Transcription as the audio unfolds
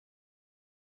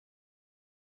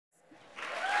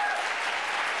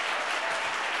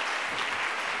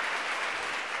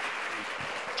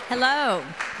Hello.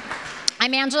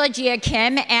 I'm Angela Gia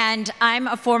Kim, and I'm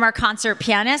a former concert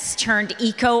pianist turned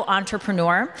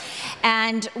eco-entrepreneur.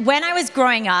 And when I was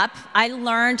growing up, I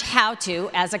learned how to,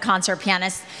 as a concert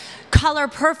pianist, color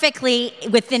perfectly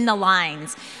within the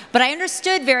lines. But I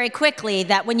understood very quickly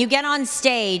that when you get on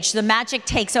stage, the magic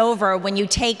takes over when you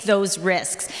take those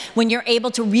risks, when you're able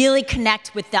to really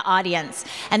connect with the audience.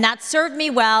 And that served me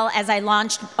well as I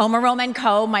launched Aroma &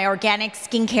 Co., my organic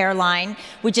skincare line,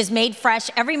 which is made fresh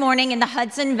every morning in the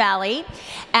Hudson Valley.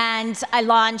 And I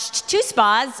launched 2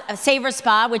 spas, a Savor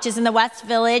Spa, which is in the West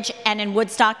Village and in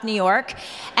Woodstock, New York.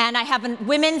 And I have a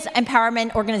women's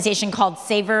empowerment organization called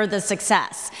Savor the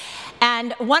Success.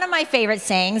 And one of my favorite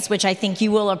sayings, which I think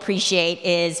you will appreciate,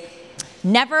 is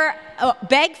never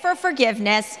beg for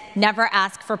forgiveness, never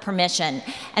ask for permission.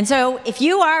 And so if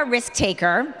you are a risk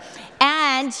taker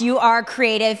and you are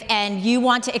creative and you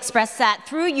want to express that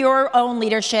through your own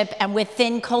leadership and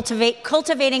within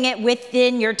cultivating it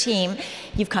within your team,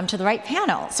 you've come to the right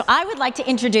panel. So I would like to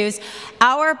introduce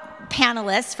our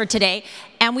panelists for today,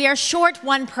 and we are short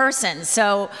one person.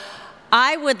 So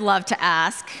I would love to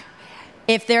ask,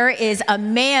 if there is a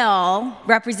male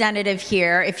representative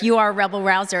here, if you are a rebel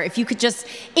rouser, if you could just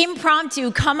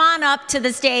impromptu come on up to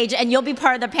the stage and you'll be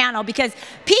part of the panel, because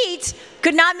Pete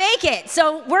could not make it.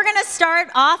 So we're gonna start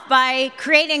off by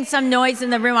creating some noise in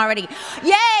the room already.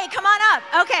 Yay, come on up,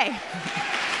 okay.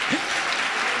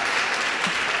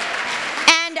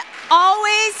 And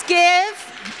always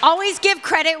give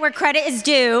credit where credit is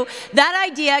due. That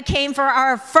idea came for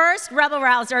our first rebel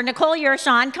rouser, Nicole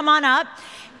Yershon, come on up.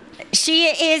 She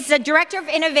is the Director of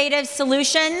Innovative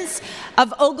Solutions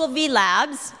of Ogilvy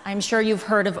Labs. I'm sure you've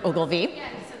heard of Ogilvy.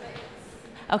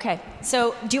 Okay,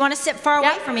 so do you want to sit far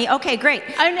away from me? Okay, great.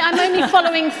 I'm only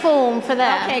following form for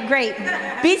that. Okay, great.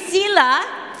 Bisila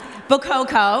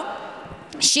Bokoko.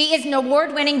 She is an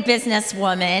award-winning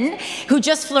businesswoman who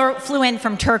just flew in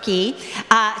from Turkey.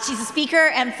 She's a speaker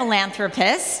and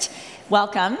philanthropist.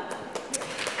 Welcome.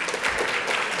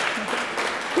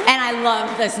 And I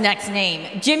love this next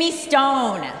name, Jimmie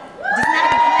Stone. Isn't that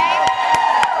a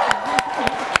good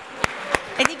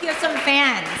name? I think you have some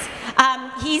fans.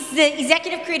 He's the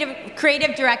Executive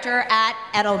Creative Director at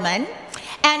Edelman.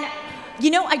 And you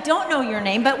know, I don't know your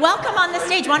name, but welcome on the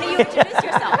stage. Why don't you introduce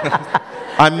yourself?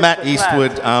 I'm Matt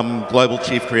Eastwood, Global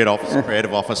Chief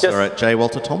Creative Officer at J.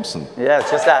 Walter Thompson. Yeah,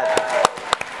 it's just that.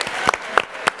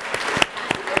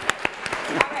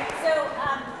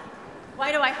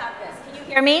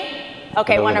 Hear me?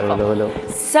 Okay, hello, wonderful. Hello.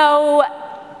 So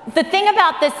the thing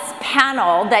about this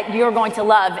panel that you're going to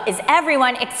love is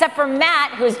everyone, except for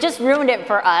Matt, who's just ruined it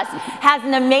for us, has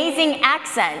an amazing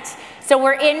accent. So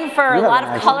we're in for a lot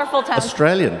of colorful tones.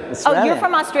 Australian. Oh, you're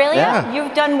from Australia? Yeah.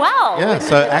 You've done well. Yeah,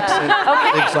 so accent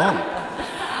lives on.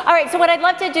 All right, so what I'd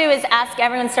love to do is ask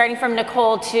everyone, starting from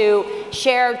Nicole, to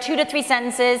share 2 to 3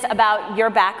 sentences about your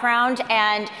background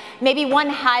and maybe one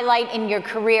highlight in your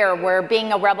career where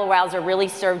being a rebel rouser really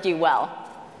served you well.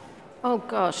 Oh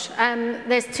gosh,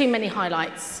 there's too many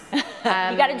highlights. You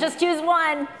gotta just choose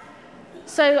one.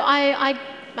 So I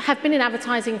have been in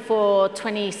advertising for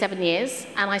 27 years,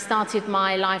 and I started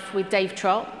my life with Dave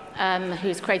Trott,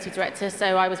 who's creative director.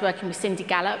 So I was working with Cindy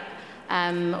Gallop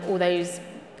all those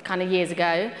kind of years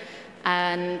ago,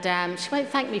 and she won't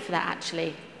thank me for that,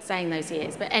 actually, saying those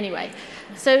years, but anyway.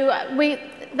 So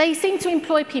they seem to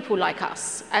employ people like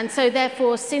us, and so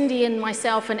therefore Cindy and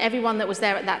myself and everyone that was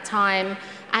there at that time,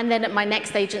 and then at my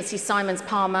next agency, Simons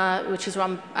Palmer, which is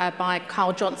run by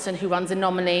Carl Johnson, who runs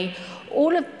Anomaly,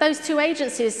 all of those 2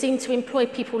 agencies seem to employ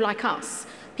people like us,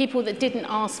 people that didn't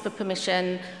ask for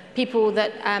permission, people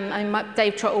that,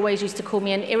 Dave Trott always used to call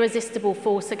me an irresistible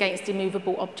force against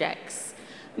immovable objects.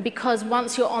 Because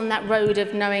once you're on that road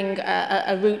of knowing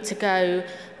a route to go,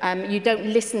 you don't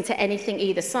listen to anything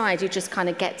either side, you just kind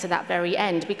of get to that very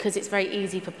end, because it's very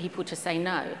easy for people to say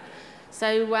no.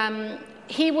 So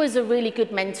he was a really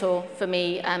good mentor for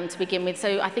me to begin with,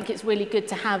 so I think it's really good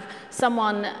to have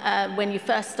someone when you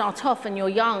first start off and you're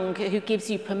young who gives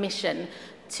you permission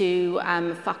to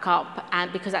fuck up,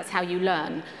 and because that's how you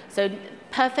learn. So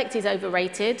perfect is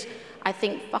overrated. I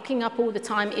think fucking up all the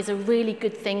time is a really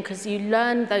good thing, because you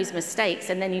learn those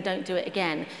mistakes and then you don't do it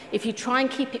again. If you try and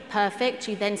keep it perfect,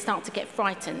 you then start to get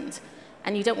frightened.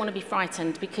 And you don't want to be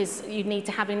frightened, because you need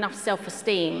to have enough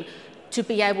self-esteem to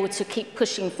be able to keep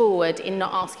pushing forward in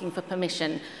not asking for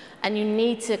permission. And you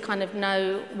need to kind of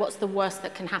know what's the worst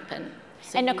that can happen.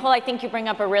 And Nicole, I think you bring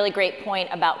up a really great point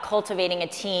about cultivating a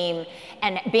team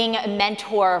and being a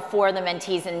mentor for the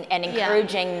mentees and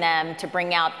encouraging them to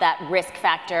bring out that risk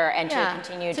factor and to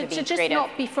continue to be creative. To just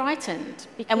not be frightened.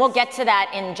 And we'll get to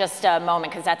that in just a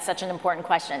moment because that's such an important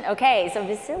question. Okay, so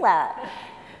Bisila.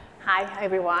 Hi,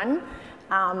 everyone.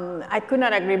 I could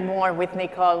not agree more with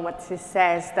Nicole what she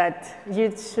says, that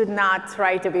you should not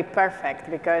try to be perfect,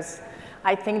 because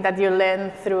I think that you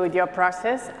learn through your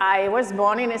process. I was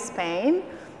born in Spain.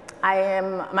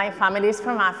 My family is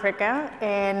from Africa,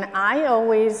 and I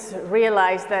always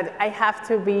realized that I have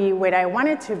to be where I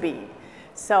wanted to be.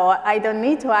 So I don't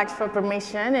need to ask for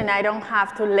permission, and I don't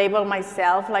have to label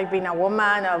myself like being a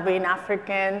woman or being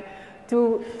African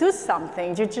to do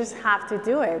something. You just have to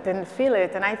do it and feel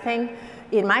it. And I think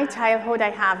in my childhood, I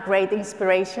have great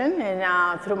inspiration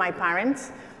and through my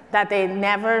parents, that they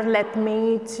never let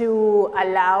me to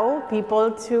allow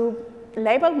people to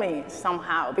label me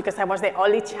somehow, because I was the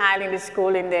only child in the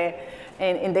school, in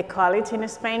the college in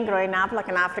Spain, growing up like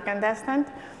an African descent.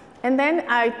 And then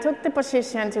I took the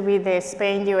position to be the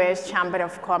Spain-US Chamber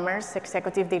of Commerce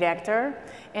Executive Director,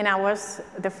 and I was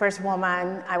the first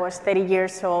woman. I was 30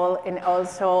 years old, and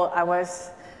also I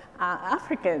was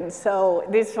African. So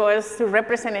this was to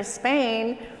represent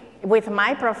Spain with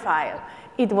my profile.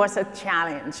 It was a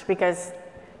challenge because,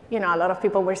 you know, a lot of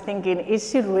people were thinking, is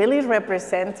she really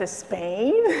represent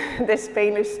Spain, the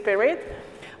Spanish spirit?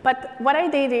 But what I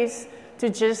did is to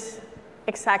just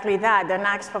exactly that, don't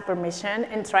ask for permission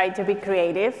and try to be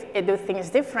creative and do things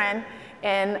different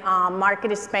and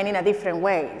market Spain in a different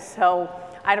way. So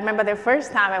I remember the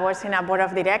first time I was in a board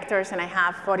of directors and I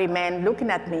have 40 men looking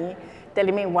at me,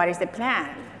 telling me what is the plan,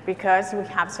 because we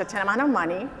have such an amount of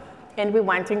money and we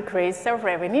want to increase our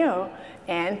revenue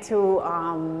and to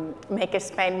make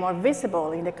Spain more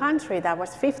visible in the country. That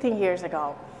was 15 years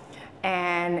ago.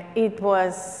 And it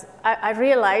was, I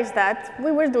realized that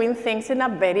we were doing things in a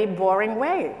very boring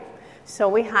way. So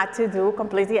we had to do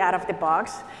completely out of the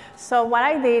box. So what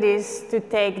I did is to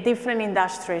take different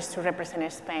industries to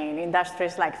represent Spain,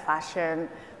 industries like fashion,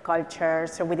 culture.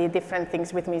 So we did different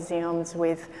things with museums,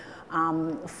 with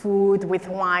food, with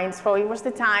wine. So it was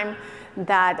the time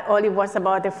that all it was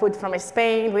about the food from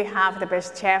Spain. We have the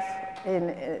best chef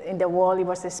in the world. It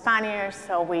was the Spaniards.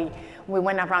 So we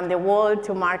went around the world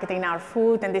to marketing our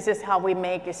food, and this is how we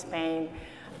make Spain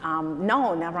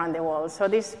known around the world. So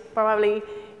this probably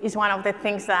is one of the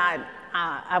things that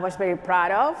I was very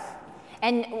proud of.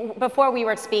 And before we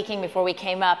were speaking, before we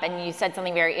came up, and you said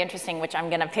something very interesting, which I'm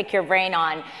going to pick your brain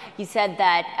on. You said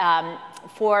that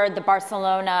for the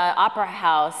Barcelona Opera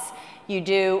House, you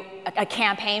do a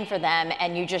campaign for them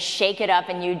and you just shake it up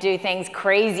and you do things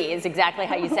crazy, is exactly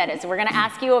how you said it. So we're going to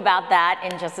ask you about that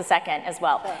in just a second as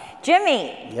well.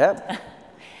 Jimmie. Yep.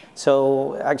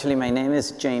 So actually my name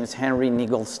is James Henry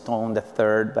Nigglestone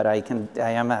III, but I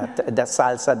am the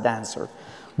salsa dancer,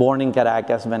 born in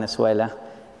Caracas, Venezuela.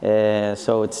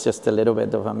 So it's just a little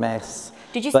bit of a mess.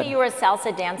 Did you say you were a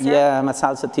salsa dancer? Yeah, I'm a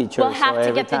salsa teacher. We'll have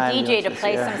to get the DJ to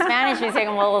play some Spanish music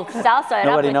and we'll salsa it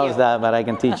Nobody up knows that, but I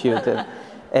can teach you to.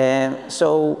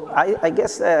 So I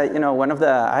guess, you know,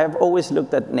 I have always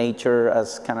looked at nature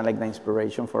as kind of like the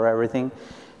inspiration for everything.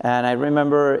 And I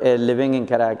remember living in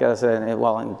Caracas, and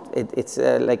it's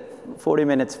like 40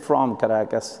 minutes from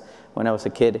Caracas when I was a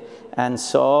kid, and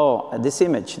saw this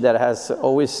image that has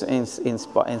always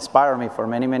inspired me for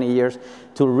many, many years.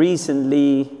 To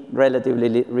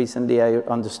relatively recently, I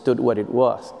understood what it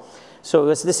was. So it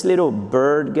was this little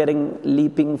bird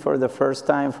leaping for the first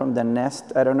time from the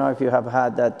nest. I don't know if you have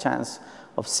had that chance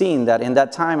of seeing that. In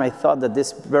that time, I thought that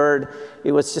this bird,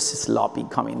 it was just sloppy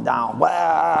coming down,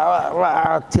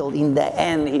 till in the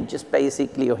end, he just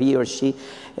basically, or he or she,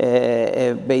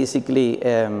 basically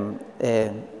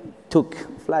took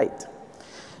flight.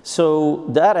 So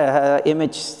that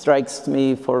image strikes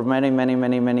me for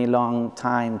many long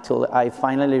time, till I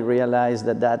finally realized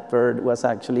that that bird was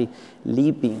actually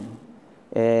leaping,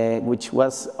 which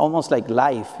was almost like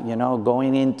life, you know,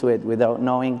 going into it without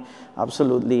knowing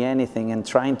absolutely anything and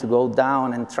trying to go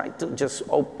down and try to just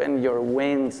open your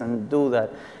wings and do that.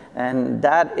 And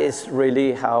that is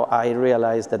really how I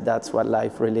realized that that's what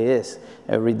life really is.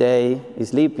 Every day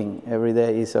is leaping. Every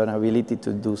day is an ability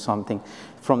to do something.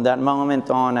 From that moment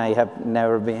on, I have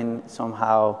never been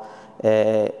somehow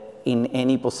in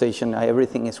any position.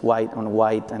 Everything is white on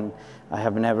white, and I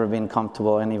have never been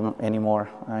comfortable anymore.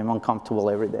 I'm uncomfortable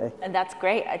every day. And that's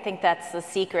great. I think that's the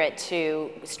secret to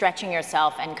stretching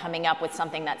yourself and coming up with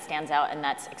something that stands out and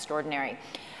that's extraordinary.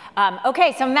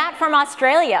 Okay, so Matt from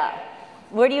Australia.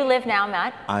 Where do you live now,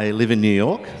 Matt? I live in New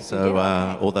York, so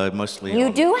although mostly...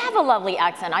 You do have a lovely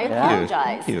accent. I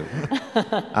apologize. Thank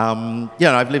you.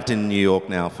 Yeah, I've lived in New York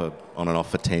now for on and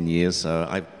off for 10 years, so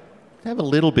I have a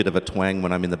little bit of a twang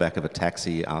when I'm in the back of a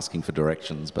taxi asking for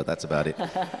directions, but that's about it.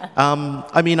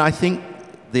 I mean, I think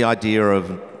the idea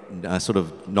of sort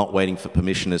of not waiting for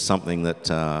permission is something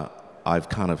that I've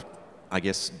kind of, I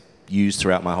guess, used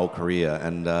throughout my whole career,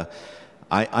 and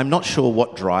I'm not sure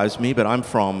what drives me, but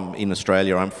in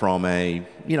Australia, I'm from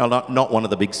not one of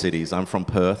the big cities. I'm from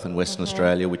Perth in Western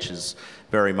Australia, which is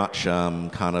very much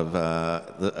kind of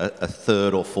a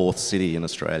third or fourth city in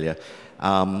Australia.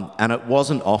 And it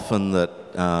wasn't often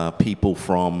that people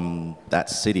from that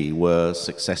city were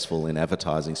successful in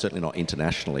advertising, certainly not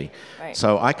internationally. Right.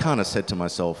 So I kind of said to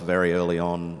myself very early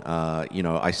on,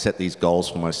 I set these goals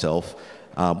for myself.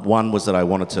 One was that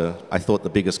I thought the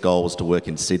biggest goal was to work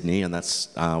in Sydney, and that's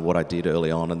what I did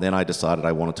early on. And then I decided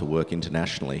I wanted to work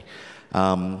internationally.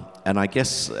 And I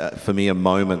guess for me, a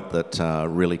moment that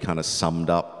really kind of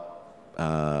summed up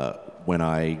when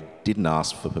I didn't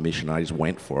ask for permission, I just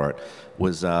went for it,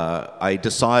 was I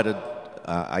decided,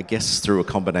 I guess through a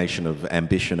combination of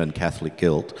ambition and Catholic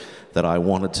guilt, that I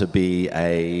wanted to be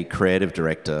a creative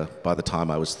director by the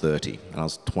time I was 30. And I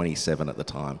was 27 at the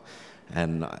time.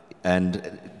 And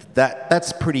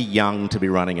that's pretty young to be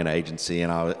running an agency,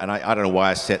 and I don't know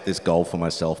why I set this goal for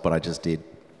myself, but I just did,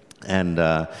 and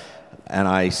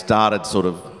I started sort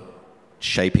of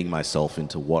shaping myself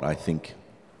into what I think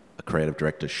a creative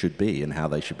director should be, and how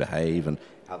they should behave, and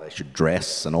how they should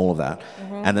dress, and all of that.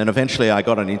 And then eventually I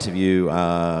got an interview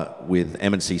with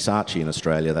M&C Saatchi in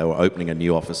Australia. They were opening a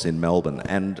new office in Melbourne,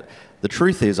 and the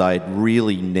truth is I'd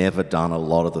really never done a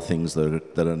lot of the things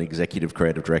that an executive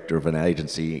creative director of an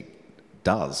agency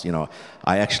does.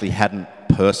 I actually hadn't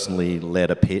personally led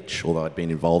a pitch, although I'd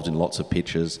been involved in lots of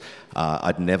pitches.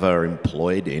 I'd never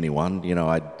employed anyone.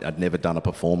 I'd never done a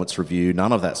performance review,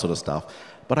 none of that sort of stuff.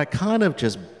 But I kind of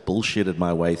just bullshitted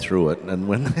my way through it. And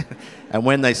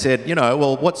when they said,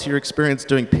 well, what's your experience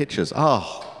doing pitches?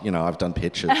 I've done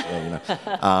pitches.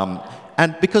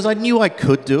 And because I knew I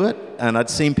could do it, and I'd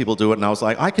seen people do it, and I was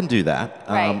like, I can do that.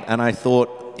 Right. And I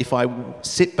thought, if I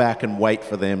sit back and wait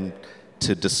for them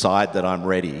to decide that I'm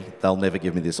ready, they'll never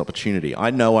give me this opportunity.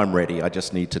 I know I'm ready. I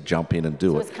just need to jump in and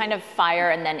do it. So it's kind of fire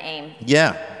and then aim.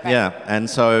 Yeah, right. Yeah. And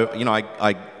so,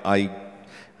 I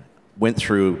went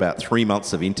through about 3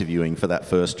 months of interviewing for that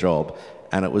first job,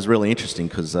 and it was really interesting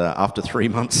because after 3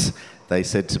 months, they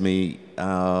said to me,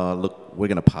 look, we're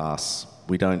going to pass.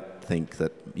 We don't think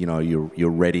that you're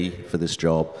ready for this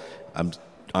job.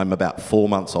 I'm about 4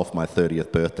 months off my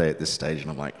 30th birthday at this stage,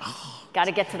 and I'm like, got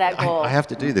to get to that goal. I have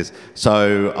to do this.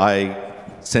 So I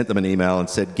sent them an email and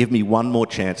said, give me one more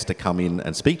chance to come in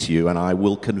and speak to you, and I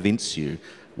will convince you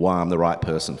why I'm the right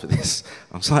person for this.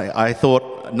 I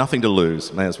thought, nothing to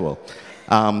lose, may as well.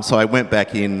 So I went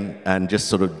back in and just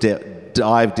sort of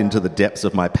dived into the depths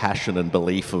of my passion and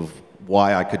belief of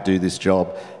why I could do this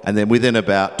job. And then within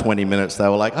about 20 minutes, they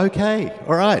were like, okay,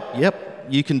 all right, yep,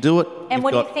 you can do it. And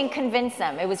what do you think convinced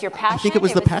them? It was your passion? I think it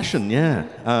was the passion, yeah.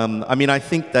 I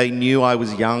think they knew I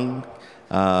was young.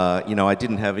 I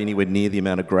didn't have anywhere near the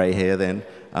amount of grey hair then.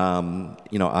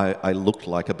 I looked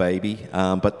like a baby.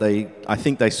 But I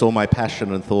think they saw my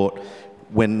passion and thought,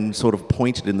 when sort of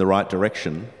pointed in the right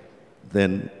direction,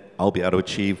 then I'll be able to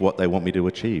achieve what they want me to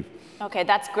achieve. Okay,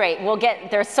 that's great.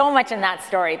 There's so much in that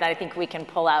story that I think we can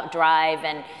pull out, drive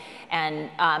and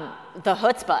the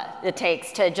chutzpah it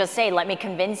takes to just say, let me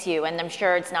convince you. And I'm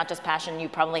sure it's not just passion. You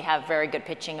probably have very good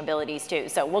pitching abilities too.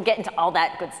 So we'll get into all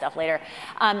that good stuff later.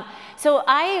 So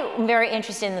I'm very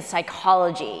interested in the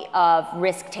psychology of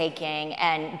risk-taking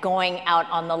and going out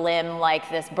on the limb like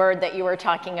this bird that you were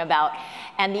talking about,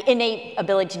 and the innate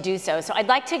ability to do so. So I'd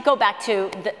like to go back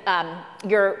to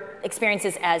your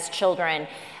experiences as children.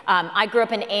 I grew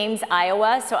up in Ames,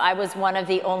 Iowa, so I was one of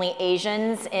the only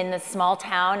Asians in this small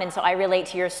town, and so I relate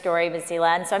to your story,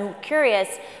 Bisila. And so I'm curious,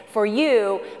 for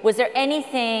you, was there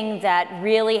anything that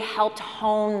really helped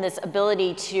hone this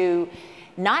ability to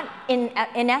not, in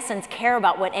essence, care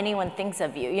about what anyone thinks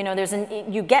of you?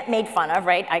 You get made fun of,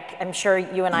 right? I'm sure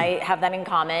you and I have that in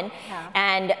common. Yeah.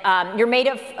 And you're made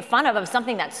fun of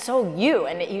something that's so you,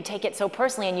 and you take it so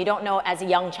personally, and you don't know as a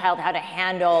young child how to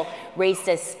handle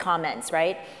racist comments,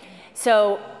 right?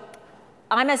 So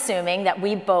I'm assuming that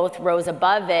we both rose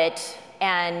above it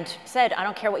and said, I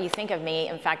don't care what you think of me.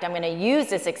 In fact, I'm going to use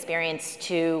this experience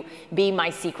to be my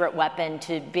secret weapon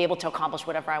to be able to accomplish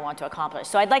whatever I want to accomplish.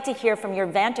 So I'd like to hear from your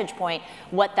vantage point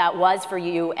what that was for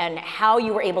you and how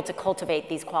you were able to cultivate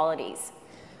these qualities.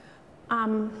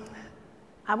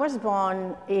 I was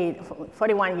born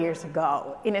 41 years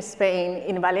ago in Spain,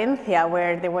 in Valencia,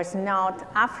 where there was not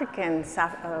Africans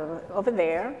over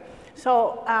there.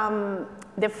 So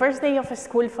the first day of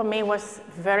school for me was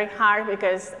very hard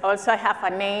because also I have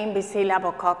a name, Bisila,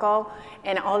 Bokoko,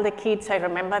 and all the kids, I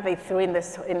remember they threw in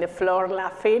the floor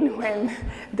laughing when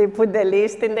they put the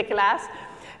list in the class.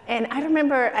 And I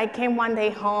remember I came one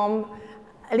day home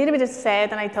a little bit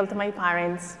sad, and I told my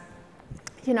parents,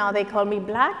 you know, they call me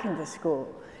black in the school.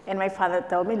 And my father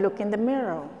told me, look in the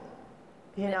mirror.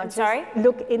 You know, just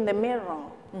look in the mirror.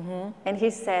 Mm-hmm. And he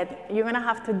said, you're going to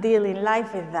have to deal in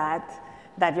life with that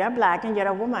you're black and you're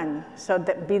a woman. So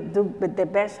do the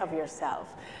best of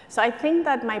yourself. So I think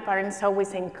that my parents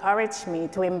always encouraged me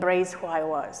to embrace who I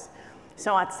was.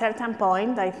 So at a certain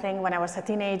point, I think when I was a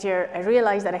teenager, I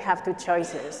realized that I have two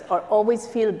choices, or always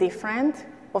feel different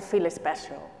or feel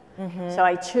special. Mm-hmm. So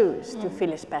I choose to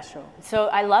feel special. So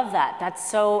I love that.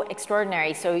 That's so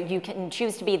extraordinary. So you can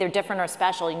choose to be either different or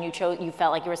special, and you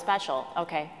felt like you were special.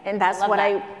 Okay. And that's what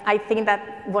I think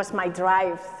that was my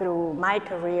drive through my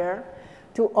career,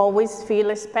 to always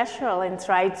feel special and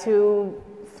try to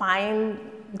find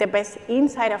the best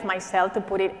inside of myself to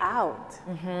put it out.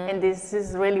 Mm-hmm. And this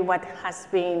is really what has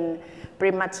been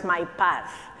pretty much my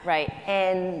path. Right.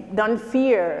 And don't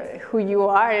fear who you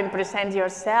are and present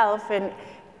yourself. And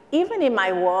even in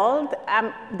my world,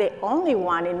 I'm the only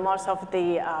one in most of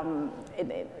the,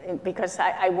 because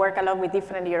I work a lot with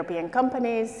different European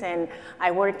companies, and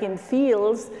I work in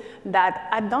fields that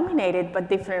are dominated by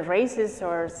different races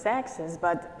or sexes,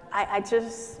 but I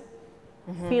just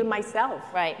feel myself.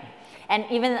 Right. And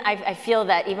even I feel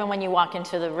that even when you walk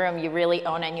into the room, you really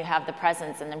own it and you have the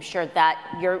presence. And I'm sure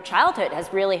that your childhood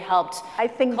has really helped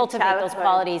cultivate those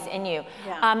qualities in you.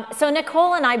 Yeah. So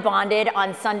Nicole and I bonded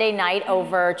on Sunday night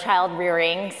over child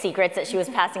rearing secrets that she was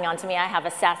passing on to me. I have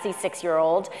a sassy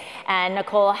 6-year-old, and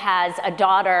Nicole has a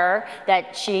daughter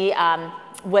that she,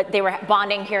 they were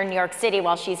bonding here in New York City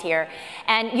while she's here.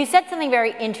 And you said something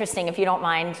very interesting, if you don't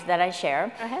mind, that I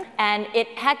share. Go ahead. And it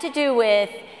had to do with,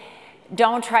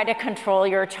 don't try to control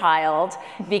your child,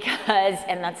 because,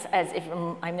 and that's, as if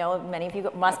I know many of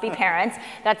you must be parents,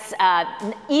 that's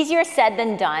easier said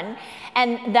than done.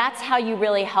 And that's how you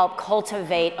really help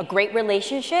cultivate a great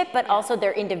relationship, but also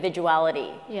their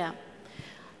individuality. Yeah.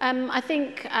 I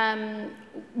think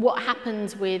what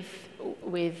happens with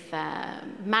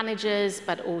managers,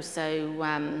 but also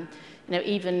you know,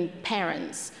 even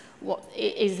parents,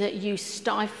 is that you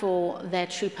stifle their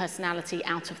true personality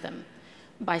out of them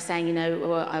by saying, you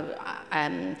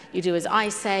know, you do as I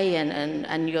say,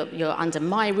 and you're under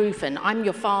my roof, and I'm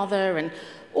your father, and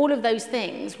all of those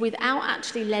things, without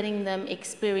actually letting them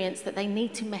experience that they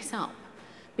need to mess up,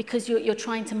 because you're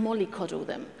trying to mollycoddle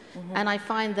them. Mm-hmm. And I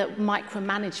find that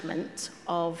micromanagement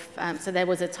of, so there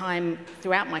was a time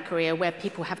throughout my career where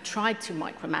people have tried to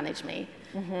micromanage me,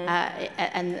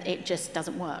 and it just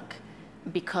doesn't work.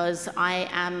 Because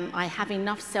I have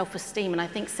enough self-esteem, and I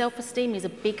think self-esteem is a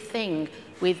big thing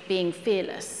with being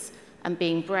fearless and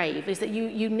being brave, is that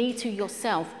you need to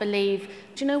yourself believe,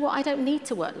 do you know what, I don't need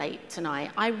to work late tonight.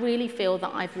 I really feel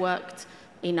that I've worked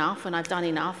enough and I've done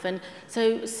enough. And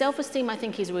so self-esteem, I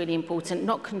think, is really important.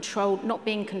 Not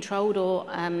being controlled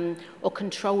or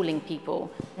controlling people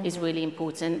is really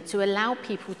important, to allow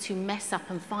people to mess up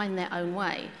and find their own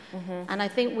way. And I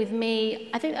think with me,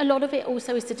 I think a lot of it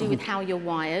also is to do with how you're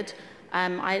wired.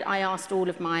 I asked all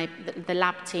of the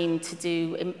lab team to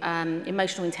do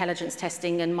emotional intelligence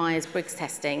testing and Myers-Briggs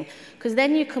testing, because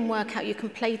then you can work out, you can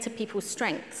play to people's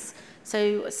strengths.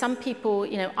 So some people,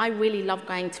 you know, I really love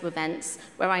going to events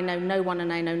where I know no one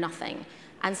and I know nothing.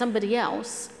 And somebody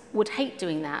else would hate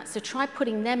doing that. So try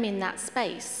putting them in that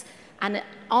space and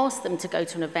ask them to go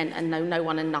to an event and know no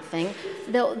one and nothing.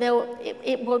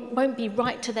 It won't be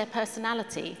right to their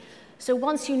personality. So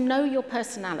once you know your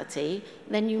personality,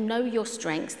 then you know your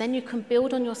strengths, then you can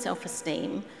build on your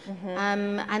self-esteem.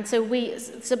 And so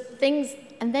things,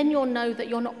 and then you'll know that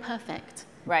you're not perfect.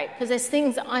 Right. Because there's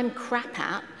things that I'm crap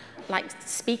at, like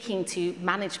speaking to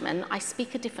management. I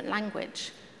speak a different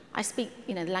language. I speak,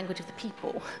 you know, the language of the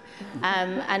people.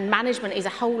 And management is a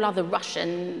whole other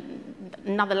Russian,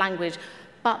 another language.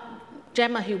 But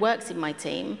Gemma, who works in my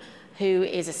team, who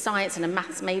is a science and a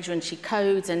maths major, and she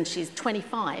codes, and she's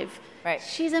 25, right.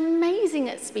 She's amazing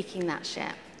at speaking that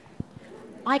shit.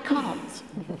 I can't.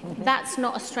 That's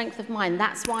not a strength of mine.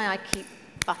 That's why I keep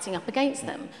butting up against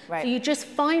them. Right. So you just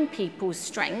find people's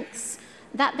strengths,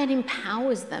 that then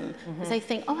empowers them, because they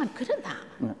think, oh, I'm good at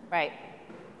that. Right.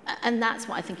 And that's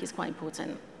what I think is quite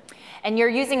important. And you're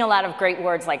using a lot of great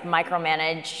words like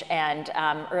micromanage, and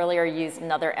earlier you used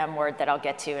another M word that I'll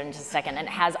get to in just a second, and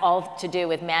it has all to do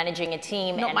with managing a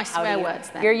team. Not and my swear words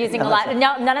then. You're using a lot,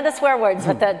 no, none of the swear words,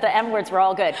 but the M words were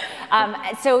all good.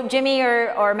 So Jimmie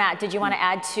or Matt, did you want to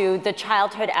add to the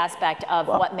childhood aspect of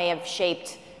what may have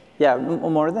shaped? Yeah,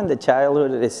 more than the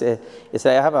childhood, is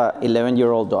I have a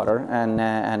 11-year-old daughter and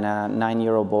a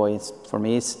 9-year-old boy. For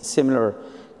me, it's similar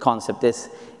concept.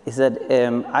 Is that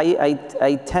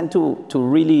I tend to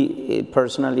really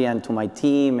personally, and to my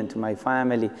team and to my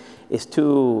family, is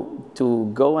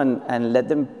to go and let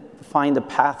them find the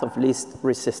path of least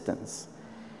resistance.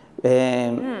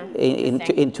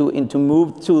 Into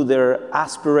move to their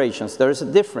aspirations. There's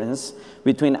a difference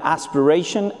between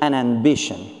aspiration and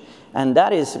ambition. And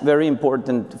that is very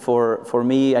important for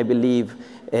me, I believe,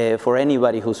 for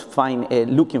anybody who's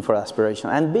looking for aspiration.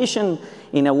 Ambition,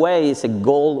 in a way, is a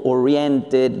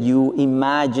goal-oriented. You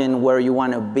imagine where you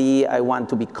want to be. I want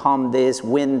to become this,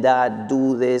 win that,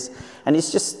 do this. And it's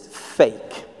just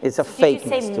fake. It's a fakeness.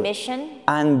 Did you say mission?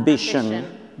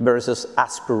 Ambition versus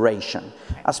aspiration.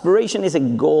 Aspiration is a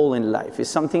goal in life. It's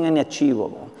something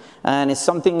unachievable. And it's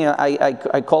something,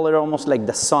 I call it almost like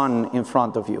the sun in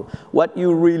front of you. What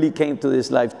you really came to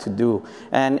this life to do.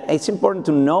 And it's important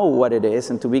to know what it is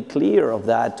and to be clear of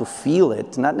that, to feel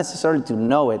it, not necessarily to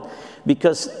know it.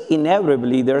 Because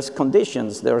inevitably there's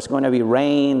conditions. There's going to be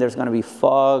rain, there's going to be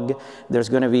fog, there's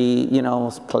going to be,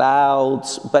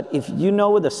 clouds. But if you know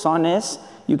where the sun is,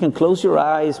 you can close your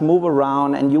eyes, move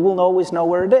around, and you will always know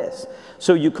where it is.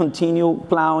 So you continue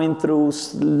plowing through,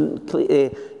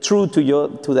 true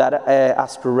to that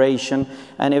aspiration,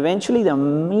 and eventually the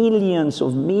millions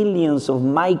of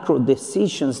micro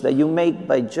decisions that you make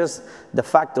by just the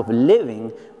fact of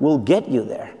living will get you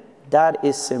there. That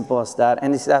is simple as that.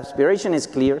 And if the aspiration is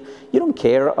clear, you don't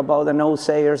care about the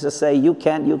no-sayers that say you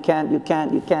can't,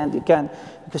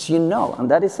 because you know.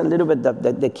 And that is a little bit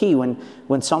the key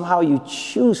when somehow you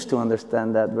choose to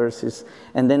understand that versus,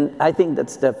 and then I think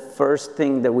that's the first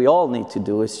thing that we all need to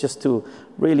do, is just to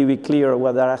really be clear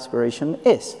what that aspiration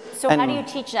is. So how do you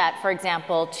teach that, for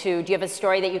example, do you have a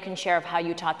story that you can share of how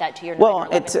you taught that to your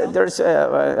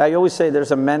 9-11-year-old? I always say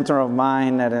there's a mentor of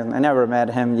mine, and I never met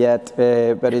him yet,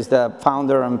 but he's the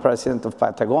founder and president of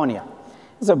Patagonia.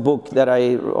 It's a book that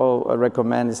I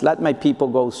recommend. It's Let My People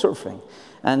Go Surfing.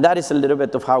 And that is a little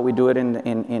bit of how we do it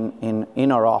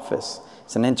in our office.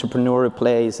 It's an entrepreneurial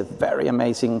place, a very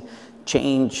amazing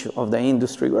change of the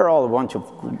industry. We're all a bunch of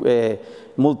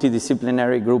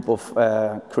multidisciplinary group of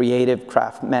creative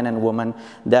craft men and women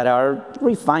that are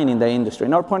refining the industry.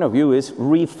 And our point of view is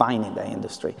refining the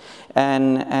industry.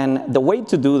 And the way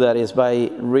to do that is by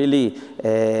really,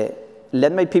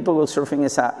 Let My People Go Surfing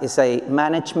is a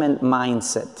management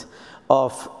mindset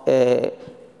of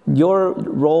your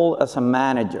role as a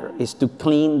manager is to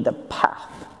clean the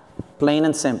path, plain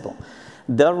and simple.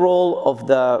 The role of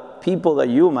the people that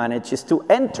you manage is to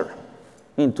enter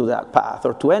into that path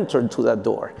or to enter into that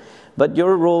door. But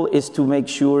your role is to make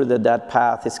sure that that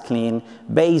path is clean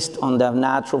based on the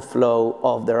natural flow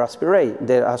of their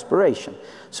aspiration.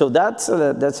 So that's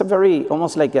a very,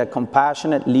 almost like a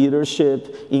compassionate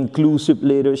leadership, inclusive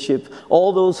leadership,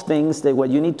 all those things that what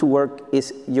you need to work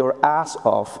is your ass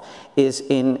off is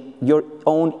in your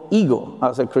own ego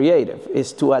as a creative,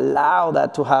 is to allow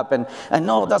that to happen. And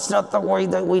no, that's not the way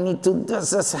that we need to,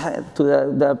 this is to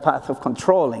the path of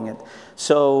controlling it.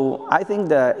 So I think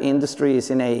the industry is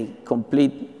in a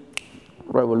complete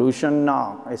revolution.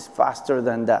 No, it's faster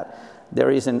than that.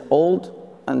 There is an old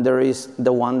and there is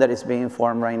the one that is being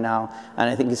formed right now. And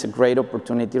I think it's a great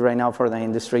opportunity right now for the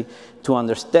industry to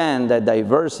understand that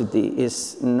diversity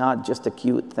is not just a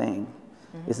cute thing.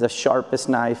 It's the sharpest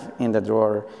knife in the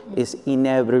drawer. It's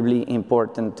inevitably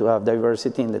important to have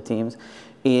diversity in the teams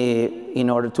in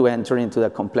order to enter into the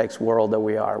complex world that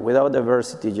we are. Without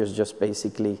diversity, you're just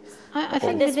basically... I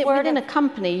think within a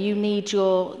company, you need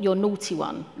your naughty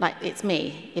one. Like, it's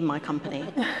me in my company.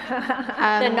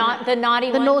 The naughty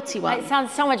one? The naughty one. It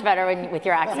sounds so much better with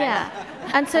your accent.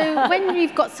 Yeah. And so when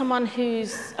you've got someone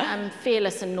who's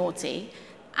fearless and naughty,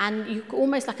 and you're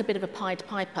almost like a bit of a Pied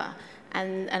Piper,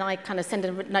 and I kind of send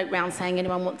a note round saying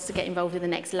anyone wants to get involved in the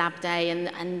next lab day,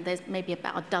 and there's maybe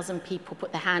about a dozen people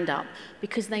put their hand up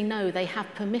because they know they have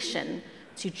permission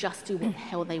to just do what the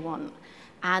hell they want.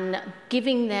 And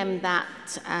giving them that,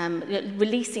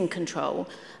 releasing control.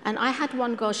 And I had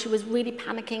one girl, she was really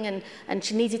panicking and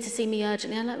she needed to see me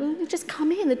urgently. I'm like, well, just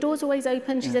come in, the door's always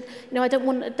open. She said, I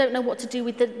don't know what to do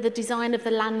with the design of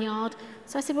the lanyard.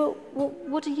 So I said, well,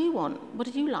 what do you want?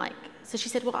 What do you like? So she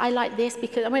said, well, I like this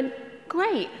because, I went,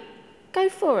 great, go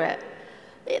for it.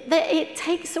 it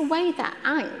takes away that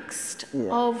angst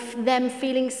of them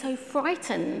feeling so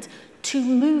frightened to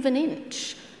move an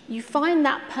inch. You find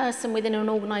that person within an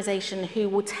organization who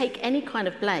will take any kind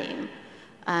of blame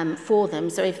for them.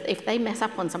 So if they mess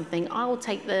up on something, I'll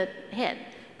take the hit,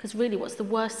 because really what's the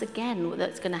worst again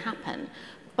that's going to happen?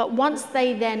 But once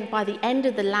they then, by the end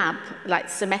of the lab, like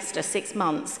semester, 6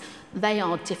 months, they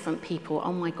are different people.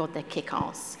 Oh my God, they're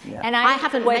kick-ass. Yeah. And I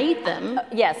haven't made them.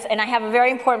 Yes, and I have a very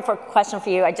important question for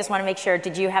you. I just want to make sure,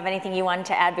 did you have anything you wanted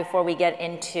to add before we get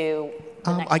into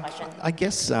the next question? I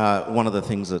guess one of the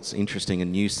things that's interesting,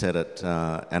 and you said it,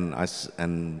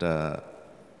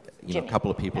 Jimmie, a couple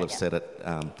of people have said it,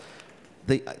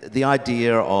 the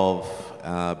idea of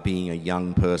being a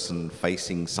young person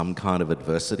facing some kind of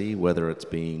adversity, whether it's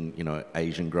being,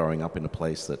 Asian growing up in a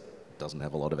place that doesn't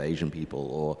have a lot of Asian people,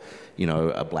 or,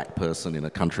 a black person in a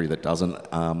country that doesn't.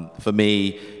 For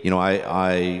me,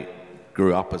 I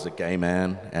grew up as a gay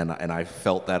man, and I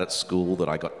felt that at school, that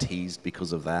I got teased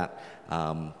because of that.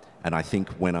 And I think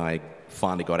when I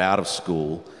finally got out of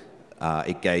school,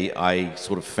 I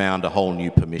sort of found a whole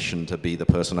new permission to be the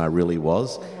person I really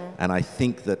was. And I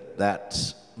think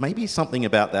that maybe something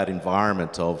about that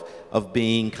environment of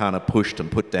being kind of pushed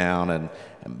and put down and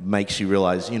makes you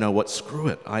realize, screw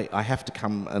it. I have to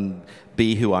come and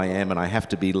be who I am, and I have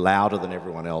to be louder than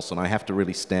everyone else, and I have to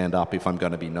really stand up if I'm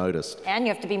going to be noticed. And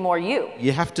you have to be more you.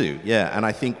 You have to, yeah. And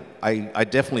I think, I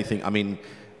definitely think,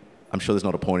 I'm sure there's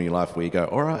not a point in your life where you go,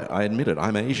 all right, I admit it,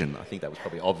 I'm Asian. I think that was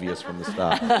probably obvious from the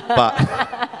start.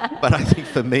 But I think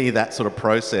for me, that sort of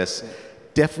process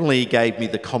definitely gave me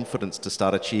the confidence to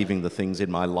start achieving the things in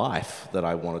my life that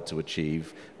I wanted to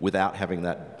achieve without having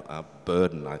that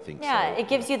burden, I think. Yeah, it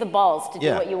gives you the balls to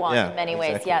do what you want in many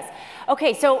ways, yes.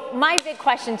 Okay, so my big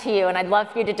question to you, and I'd love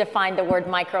for you to define the word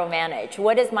micromanage.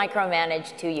 What is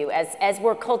micromanage to you? As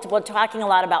we're talking a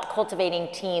lot about cultivating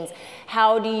teams,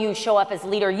 how do you show up as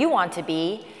leader you want to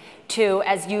be, to,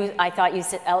 I thought you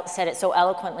said it so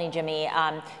eloquently, Jimmie,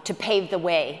 to pave the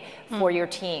way for your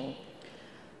team?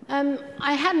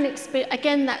 I had an experience,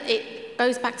 again, that it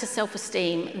goes back to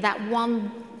self-esteem. That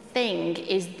one thing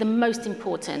is the most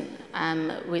important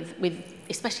with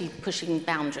especially pushing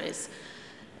boundaries,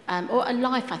 or a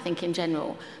life, I think, in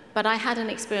general. But I had an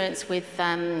experience with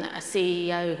a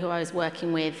CEO who I was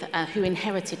working with who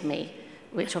inherited me,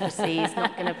 which obviously is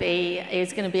going to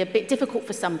be a bit difficult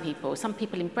for some people. Some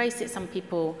people embrace it, some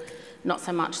people not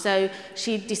so much. So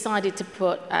she decided to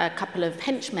put a couple of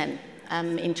henchmen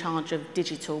in charge of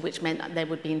digital, which meant that they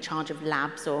would be in charge of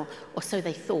labs, or so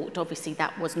they thought. Obviously,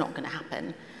 that was not going to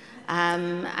happen.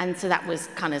 And so that was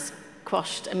kind of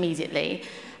quashed immediately.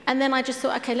 And then I just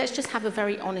thought, okay, let's just have a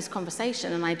very honest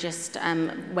conversation. And I just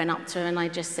went up to her and I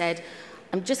just said,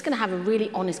 I'm just going to have a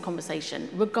really honest conversation,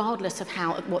 regardless of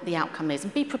what the outcome is,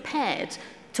 and be prepared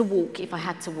to walk if I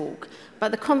had to walk.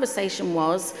 But the conversation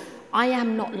was, I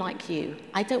am not like you.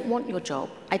 I don't want your job.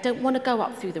 I don't want to go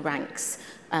up through the ranks.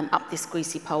 Up this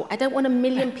greasy pole. I don't want 1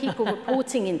 million people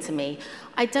reporting into me.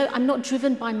 I'm not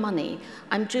driven by money.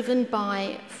 I'm driven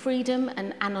by freedom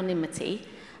and anonymity.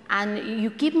 And you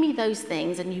give me those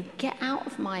things and you get out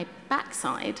of my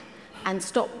backside and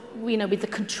stop, with the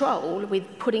control, with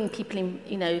putting people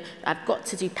in, I've got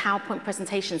to do PowerPoint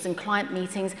presentations and client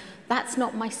meetings. That's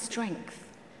not my strength.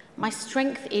 My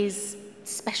strength is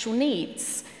special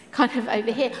needs, kind of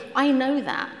over here. I know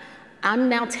that. I'm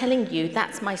now telling you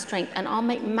that's my strength, and I'll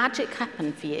make magic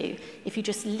happen for you if you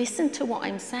just listen to what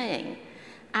I'm saying.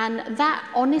 And that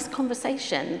honest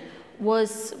conversation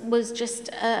was just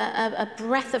a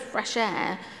breath of fresh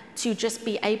air to just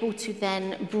be able to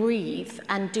then breathe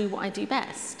and do what I do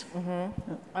best.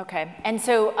 Okay, and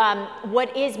so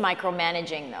what is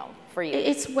micromanaging though for you?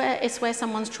 It's where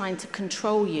someone's trying to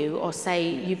control you or say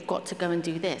you've got to go and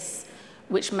do this.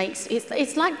 Which makes,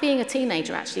 it's like being a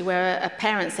teenager, actually, where a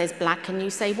parent says black and you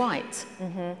say white.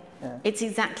 It's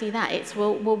exactly that. It's,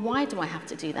 well, why do I have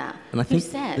to do that? And I think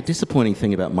the disappointing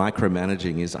thing about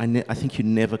micromanaging is I think you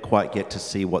never quite get to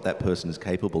see what that person is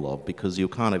capable of, because you're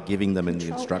kind of giving them the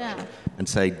instruction and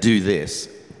say, do this,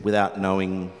 without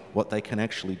knowing what they can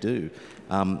actually do.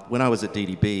 When I was at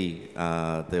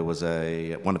DDB, there was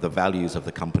one of the values of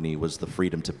the company was the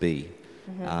freedom to be.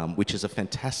 Which is a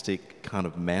fantastic kind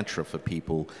of mantra for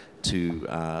people to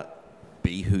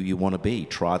be who you want to be,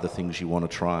 try the things you want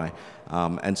to try.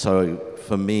 And so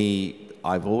for me,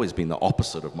 I've always been the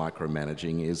opposite of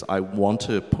micromanaging, is I want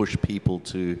to push people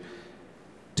to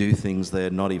do things they're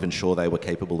not even sure they were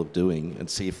capable of doing and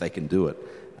see if they can do it.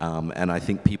 And I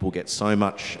think people get so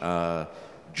much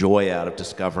joy out of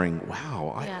discovering,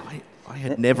 wow, I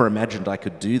had never imagined I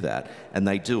could do that. And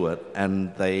they do it,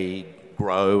 and they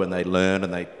grow and they learn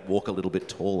and they walk a little bit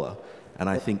taller. And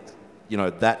I think, you know,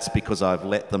 that's because I've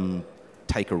let them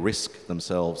take a risk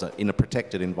themselves in a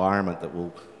protected environment that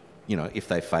will, you know, if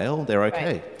they fail, they're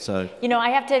okay. Right. So, you know, I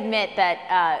have to admit that,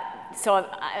 so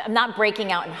I'm not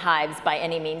breaking out in hives by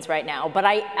any means right now, but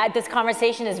this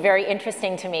conversation is very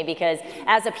interesting to me because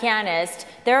as a pianist,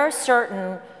 there are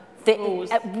certain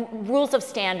rules of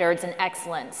standards and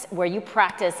excellence where you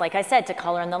practice, like I said, to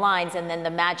color in the lines, and then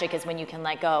the magic is when you can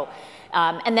let go.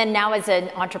 And then now as an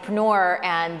entrepreneur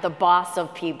and the boss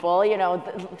of people, you know,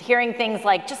 hearing things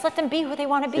like, just let them be who they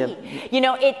want to be. Yep. You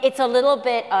know, it's a little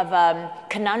bit of a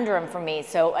conundrum for me.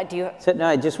 So do you? So, no,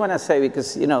 I just want to say,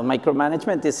 because, you know,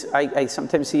 micromanagement is, I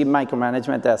sometimes see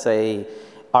micromanagement as a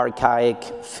archaic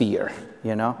fear.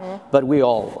 You know, but we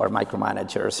all are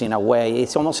micromanagers in a way.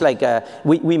 It's almost like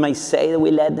we might say that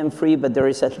we let them free, but there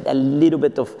is a little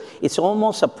bit of, it's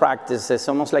almost a practice. It's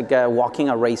almost like walking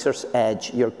a razor's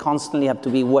edge. You constantly have to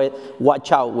be,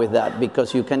 watch out with that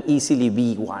because you can easily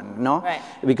be one, no? Right.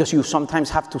 Because you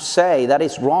sometimes have to say that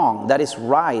is wrong, that is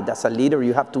right. As a leader,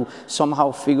 you have to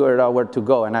somehow figure out where to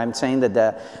go. And I'm saying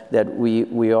that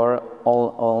we are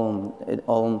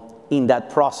all in that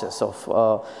process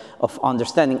of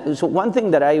understanding. So one thing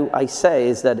that I say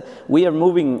is that we are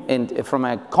moving from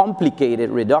a complicated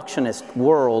reductionist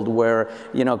world where,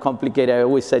 you know, complicated, I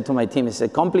always say to my team, is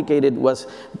that complicated was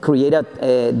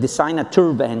design a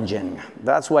turbo engine.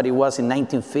 That's what it was in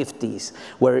 1950s,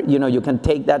 where, you know, you can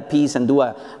take that piece and do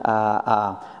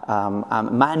a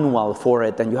manual for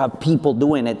it, and you have people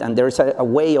doing it, and there's a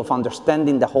way of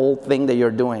understanding the whole thing that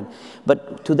you're doing.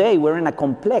 But today we're in a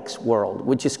complex world,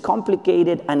 which is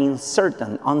complicated and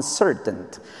uncertain.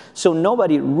 So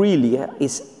nobody really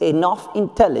is enough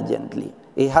intelligently.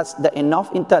 It has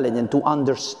enough intelligence to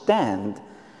understand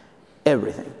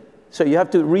everything. So you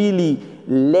have to really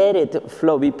let it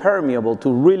flow, be permeable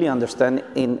to really understand.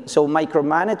 So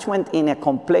micromanagement in a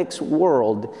complex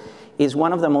world is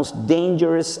one of the most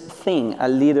dangerous thing a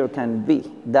leader can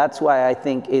be. That's why I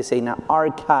think it's an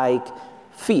archaic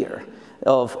fear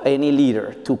of any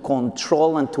leader to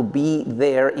control and to be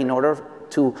there in order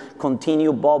to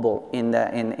continue bubble in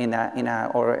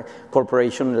a or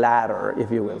corporation ladder,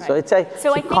 if you will. Right. So it's a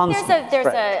so it's I think there's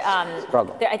a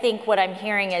struggle. I think what I'm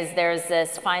hearing is there's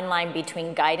this fine line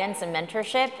between guidance and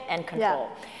mentorship and control.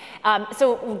 Yeah.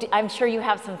 So I'm sure you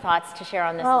have some thoughts to share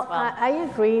on this as well. I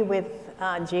agree with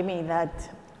Jimmie that,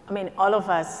 I mean, all of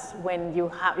us, when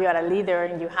you are a leader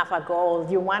and you have a goal,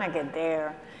 you want to get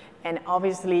there. And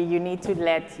obviously you need to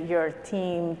let your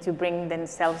team to bring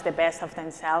themselves the best of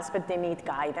themselves, but they need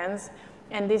guidance.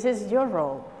 And this is your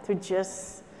role, to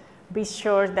just be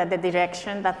sure that the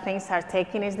direction that things are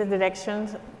taking is the direction,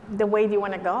 the way you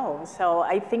want to go. So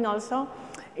I think also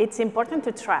it's important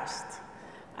to trust.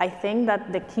 I think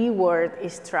that the key word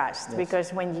is trust, yes.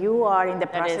 Because when you are in the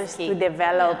process to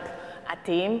develop a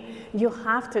team, you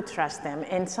have to trust them.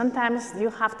 And sometimes you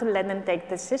have to let them take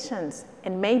decisions.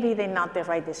 And maybe they're not the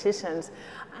right decisions.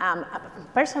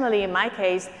 Personally, in my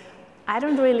case, I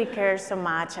don't really care so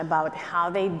much about how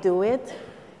they do it.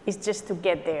 It's just to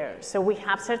get there. So we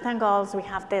have certain goals, we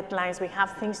have deadlines, we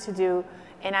have things to do,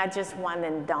 and I just want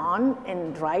them done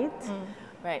and right.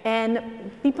 Right.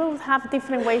 And people have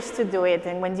different ways to do it,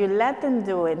 and when you let them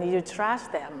do it and you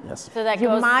trust them, yes. So that you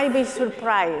might be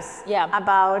surprised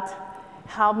about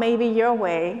how maybe your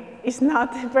way is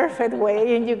not the perfect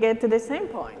way and you get to the same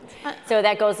point. So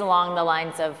that goes along the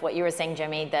lines of what you were saying,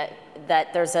 Jimmie,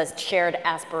 that there's a shared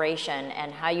aspiration,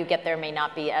 and how you get there may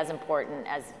not be as important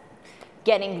as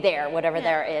getting there, whatever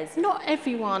there is. Not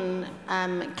everyone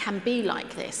can be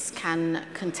like this, can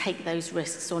take those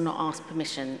risks or not ask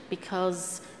permission,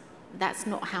 because that's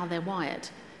not how they're wired.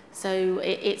 So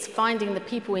it's finding the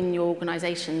people in your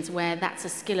organizations where that's a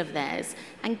skill of theirs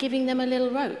and giving them a little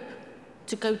rope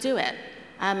to go do it.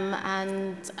 And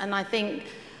I think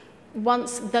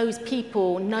once those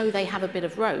people know they have a bit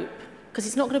of rope, because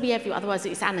it's not going to be everyone, otherwise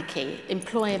it's anarchy.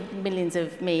 Employ millions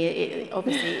of me,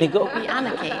 obviously it will be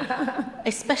anarchy.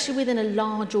 Especially within a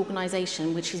large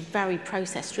organization, which is very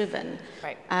process driven.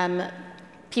 Right.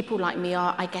 People like me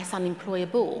are, I guess,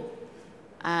 unemployable.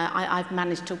 I've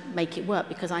managed to make it work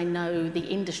because I know the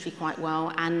industry quite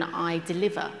well and I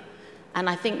deliver. And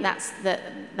I think that's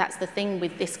the thing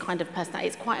with this kind of personality.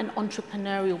 It's quite an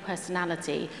entrepreneurial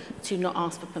personality to not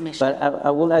ask for permission. But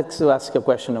I would like to ask a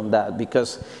question on that,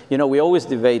 because, you know, we always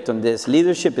debate on this.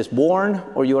 Leadership is born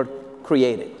or you are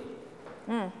created.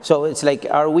 So it's like,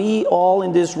 are we all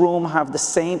in this room have the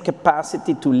same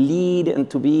capacity to lead and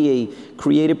to be a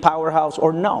creative powerhouse,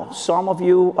 or no? Some of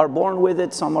you are born with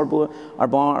it, some are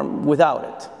born without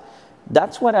it.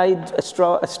 That's what I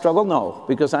struggle now,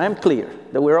 because I am clear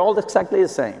that we're all exactly the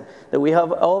same, that we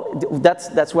have all,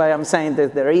 that's why I'm saying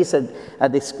that there is a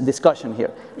discussion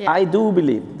here. Yeah. I do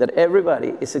believe that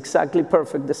everybody is exactly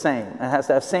perfect the same and has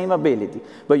the same ability,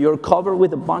 but you're covered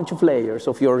with a bunch of layers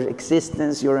of your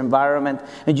existence, your environment,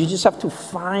 and you just have to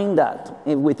find that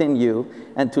within you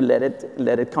and to let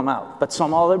it come out. But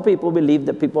some other people believe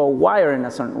that people are wired in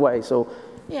a certain way, so.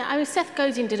 Yeah, I mean, Seth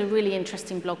Godin did a really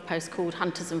interesting blog post called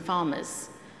Hunters and Farmers.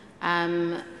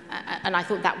 And I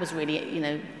thought that was really, you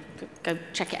know, go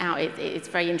check it out. It's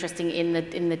very interesting in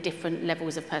the different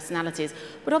levels of personalities.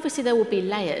 But obviously there will be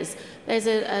layers. There's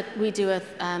we do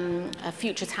a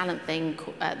future talent thing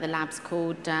at the labs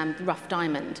called Rough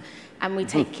Diamond. And we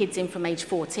take kids in from age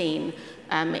 14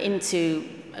 into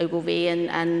Ogilvy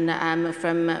and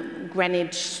from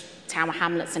Greenwich, Tower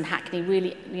Hamlets and Hackney,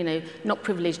 really, you know, not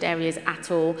privileged areas at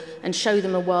all, and show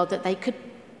them a world that they could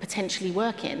potentially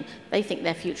work in. They think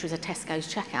their future is a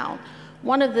Tesco's checkout.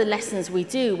 One of the lessons we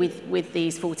do with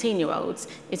these 14-year-olds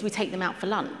is we take them out for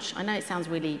lunch. I know it sounds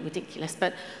really ridiculous,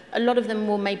 but a lot of them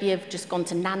will maybe have just gone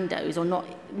to Nando's or not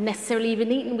necessarily even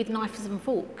eaten with knives and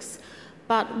forks.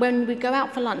 But when we go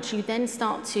out for lunch, you then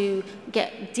start to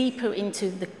get deeper into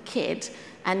the kid,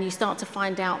 and you start to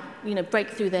find out, you know, break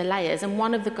through their layers. And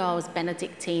one of the girls,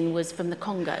 Benedictine, was from the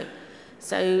Congo.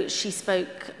 So she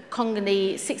spoke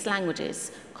Congolese, 6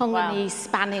 languages, Congolese, wow.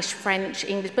 Spanish, French,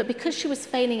 English. But because she was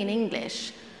failing in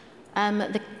English,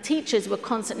 the teachers were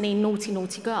constantly naughty,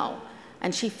 naughty girl.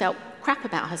 And she felt crap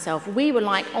about herself. We were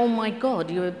like, oh my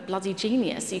God, you're a bloody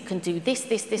genius. You can do this,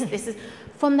 this, this, this.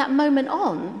 From that moment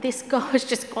on, this girl has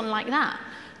just gone like that,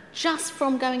 just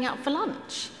from going out for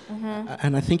lunch. Mm-hmm.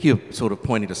 And I think you're sort of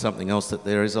pointing to something else, that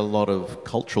there is a lot of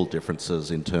cultural differences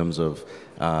in terms of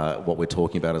what we're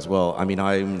talking about as well. I mean,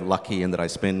 I'm lucky in that I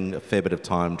spend a fair bit of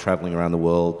time traveling around the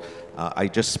world. I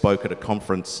just spoke at a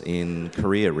conference in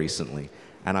Korea recently,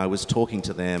 and I was talking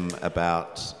to them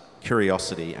about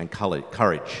curiosity and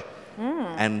courage.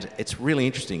 And it's really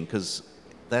interesting because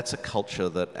that's a culture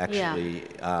that actually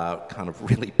kind of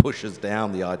really pushes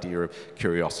down the idea of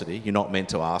curiosity. You're not meant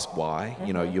to ask why,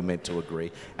 you know, you're meant to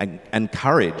agree. And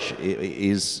courage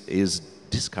is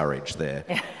discouraged there.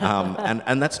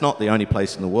 And that's not the only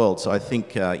place in the world. So I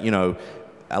think, you know,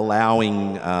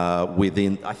 allowing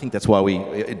within, I think that's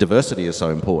why diversity is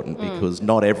so important, because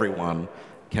not everyone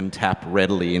can tap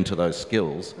readily into those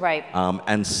skills. Right.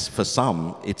 And for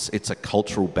some, it's a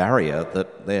cultural barrier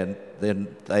that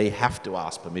then they have to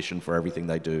ask permission for everything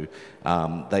they do.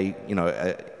 They, you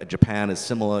know, Japan is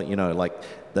similar, you know, like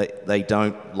they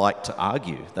don't like to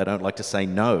argue. They don't like to say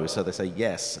no, so they say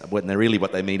yes, when really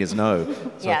what they mean is no.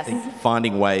 So yes. I think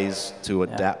finding ways to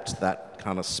adapt that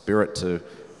kind of spirit to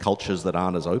cultures that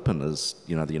aren't as open as,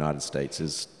 you know, the United States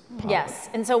is. Yes,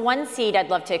 and so one seed I'd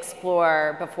love to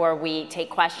explore before we take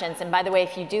questions, and by the way,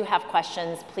 if you do have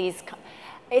questions, please,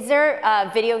 is there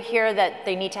a video here that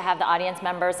they need to have the audience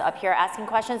members up here asking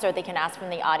questions, or they can ask from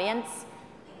the audience?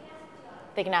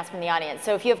 They can ask from the audience.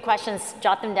 So if you have questions,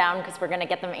 jot them down, because we're going to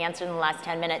get them answered in the last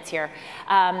 10 minutes here.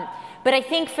 But I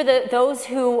think for those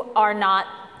who are not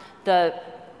the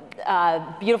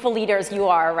beautiful leaders you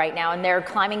are right now, and they're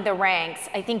climbing the ranks,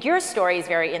 I think your story is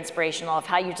very inspirational of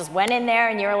how you just went in there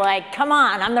and you're like, come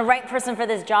on, I'm the right person for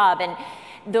this job. And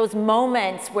those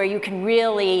moments where you can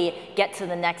really get to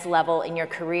the next level in your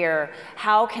career,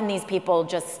 how can these people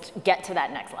just get to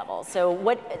that next level?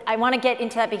 So I want to get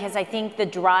into that, because I think the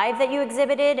drive that you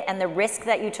exhibited and the risk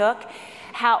that you took,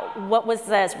 what was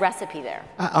the recipe there?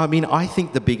 I mean, I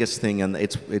think the biggest thing, and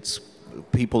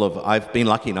I've been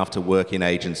lucky enough to work in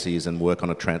agencies and work on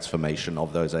a transformation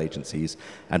of those agencies,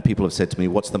 and people have said to me,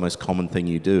 what's the most common thing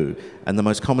you do? And the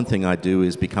most common thing I do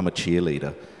is become a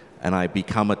cheerleader. And I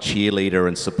become a cheerleader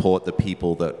and support the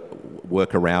people that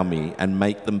work around me and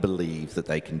make them believe that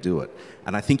they can do it.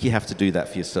 And I think you have to do that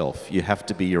for yourself. You have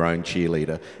to be your own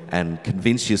cheerleader and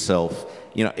convince yourself.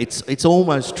 You know, it's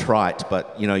almost trite,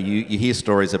 but you know, you hear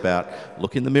stories about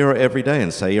look in the mirror every day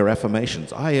and say your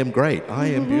affirmations. I am great. I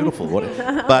am beautiful.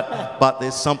 But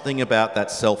there's something about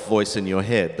that self-voice in your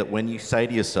head that when you say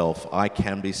to yourself, I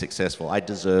can be successful, I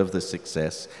deserve the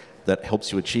success, that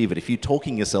helps you achieve it. If you're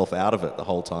talking yourself out of it the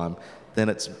whole time, then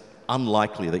it's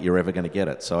unlikely that you're ever going to get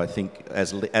it. So I think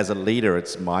as a leader,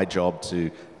 it's my job to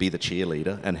be the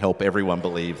cheerleader and help everyone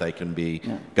believe they can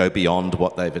go beyond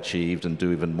what they've achieved and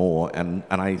do even more. And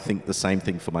I think the same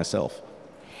thing for myself.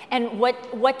 And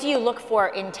what do you look for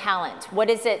in talent?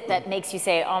 What is it that makes you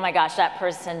say, oh my gosh, that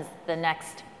person's the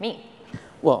next me?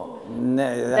 Well,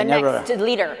 The next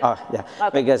leader. Oh, yeah.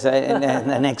 Okay. Because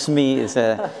the next me is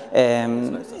well,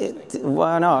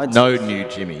 no. It's, No new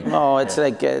Jimmie. No, it's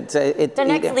like The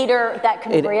next leader that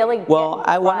can really well,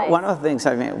 get one of the things,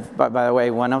 I mean, by the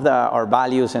way, one of our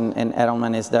values in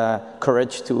Edelman is the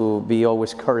courage to be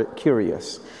always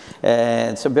curious.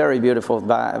 It's a very beautiful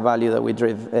value that we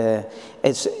drive.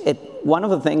 One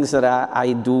of the things that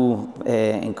I do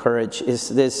encourage is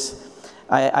this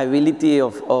ability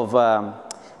of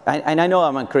and I know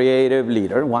I'm a creative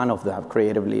leader, one of the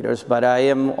creative leaders, but I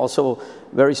am also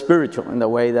very spiritual in the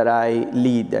way that I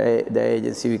lead the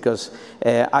agency, because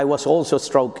I was also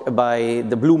struck by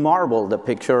the blue marble, the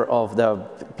picture of the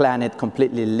planet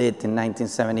completely lit in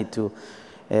 1972,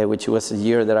 which was the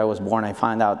year that I was born. I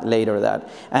found out later that.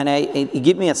 And it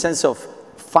gave me a sense of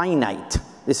finite.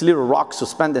 This little rock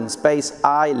suspended in space,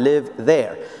 I live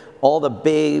there. All the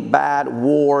big, bad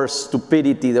wars,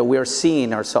 stupidity that we're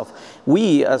seeing ourselves.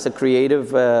 We, as a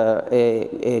creative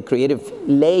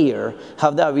layer,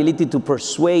 have the ability to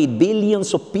persuade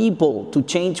billions of people to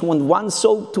change from one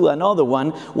soap to another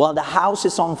one while the house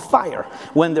is on fire.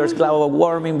 When there's global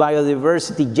warming,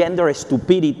 biodiversity, gender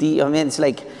stupidity, I mean, it's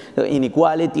like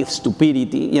inequality of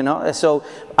stupidity, you know? So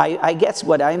I guess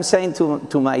what I'm saying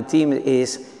to my team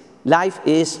is, life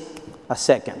is a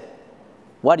second.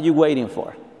 What are you waiting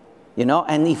for? You know,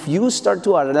 and if you start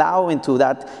to allow into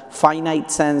that finite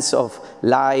sense of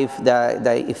life,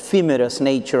 the ephemeral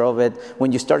nature of it,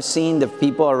 when you start seeing the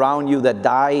people around you that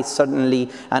die suddenly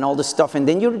and all the stuff, and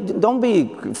then you don't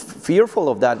be fearful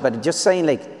of that, but just saying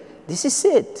like, this is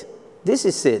it. This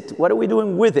is it. What are we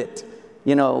doing with it?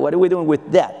 You know, what are we doing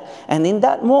with that? And in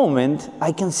that moment,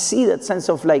 I can see that sense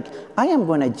of like, I am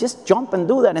going to just jump and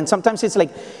do that. And sometimes it's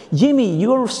like, Jimmie,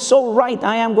 you're so right.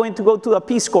 I am going to go to the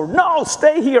Peace Corps. No,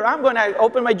 stay here. I'm going to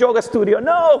open my yoga studio.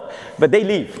 No. But they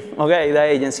leave, okay, the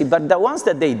agency. But the ones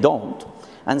that they don't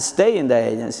and stay in the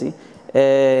agency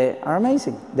are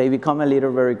amazing. They become a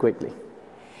leader very quickly.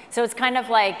 So it's kind of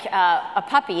like a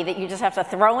puppy that you just have to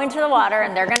throw into the water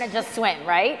and they're going to just swim,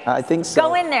 right? I think so.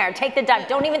 Go in there, take the dive.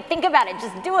 Don't even think about it.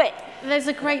 Just do it. There's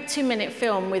a great 2-minute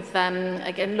film with,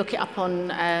 again, look it up on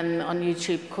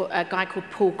YouTube, a guy called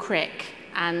Paul Crick.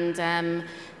 And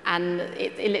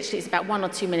it literally is about 1 or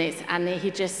 2 minutes. And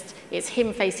it's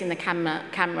him facing the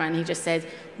camera and he just says,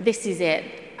 this is it.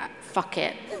 Fuck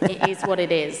it. It is what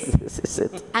it is. This is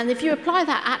it. And if you apply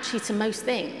that actually to most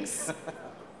things,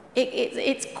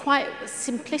 it's quite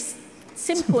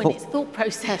simple in its thought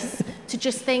process to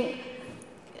just think,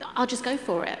 I'll just go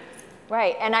for it.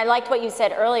 Right, and I liked what you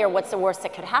said earlier, what's the worst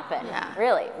that could happen? Yeah.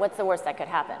 Really, what's the worst that could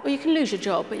happen? Well, you can lose your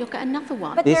job, but you'll get another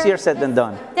one. But Easier said than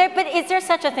done. But is there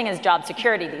such a thing as job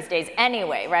security these days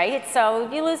anyway, right?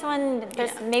 So you lose one,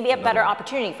 there's maybe a better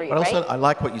opportunity for you, but right? also, I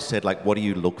like what you said, like, what do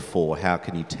you look for? How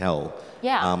can you tell?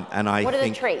 Yeah, and I what are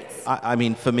think, the traits? I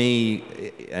mean, for me,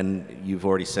 and you've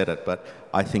already said it, but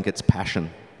I think it's passion.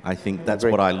 I think that's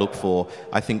what I look for.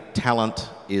 I think talent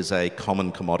is a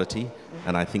common commodity,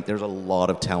 and I think there's a lot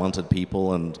of talented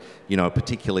people, and you know,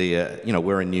 particularly, you know,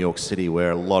 we're in New York City where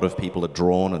a lot of people are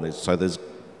drawn, and there's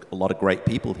a lot of great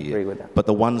people here. Agree with that. But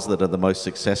the ones that are the most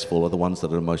successful are the ones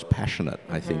that are the most passionate,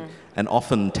 I think. And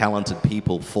often talented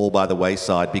people fall by the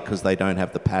wayside because they don't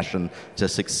have the passion to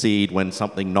succeed when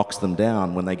something knocks them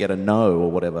down, when they get a no or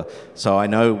whatever. So I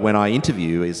know when I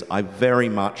interview I very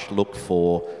much look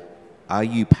for, are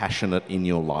you passionate in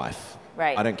your life?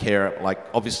 Right. I don't care, like,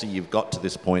 obviously you've got to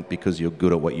this point because you're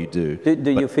good at what you do.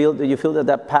 Do you feel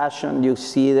that passion, you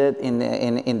see that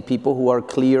in people who are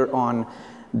clear on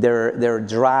their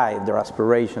drive, their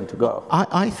aspiration to go?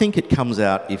 I think it comes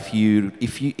out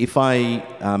if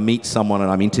I meet someone and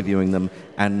I'm interviewing them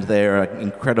and they're an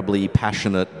incredibly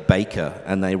passionate baker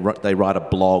and they write a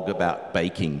blog about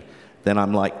baking, then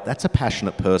I'm like, that's a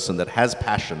passionate person that has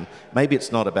passion. Maybe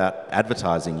it's not about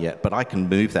advertising yet, but I can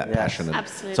move that passion. And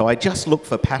absolutely. so I just look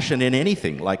for passion in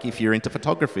anything, like if you're into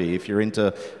photography, if you're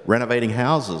into renovating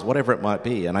houses, whatever it might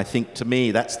be. And I think, to me,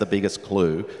 that's the biggest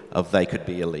clue of they could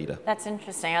be a leader. That's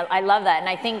interesting. I love that. And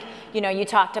I think, you know, you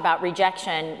talked about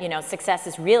rejection. You know, success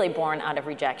is really born out of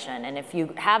rejection. And if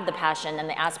you have the passion and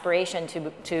the aspiration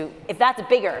to if that's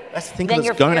bigger, that's the thing, then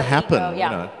it's going to happen. Ego, yeah.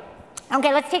 You know.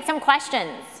 Okay, let's take some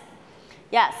questions.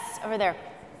 Yes, over there.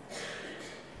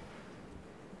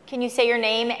 Can you say your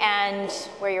name and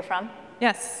where you're from?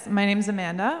 Yes, my name's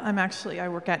Amanda. I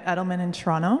work at Edelman in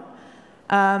Toronto.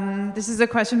 This is a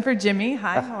question for Jimmie.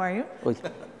 Hi, how are you?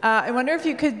 I wonder if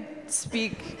you could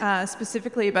speak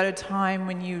specifically about a time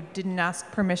when you didn't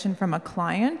ask permission from a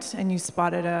client and you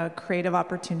spotted a creative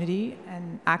opportunity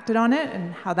and acted on it,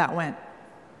 and how that went.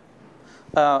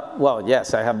 Well,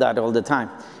 yes, I have that all the time.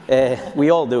 We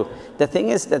all do. The thing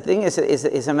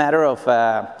is a matter of,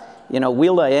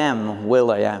 will I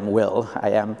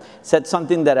am, said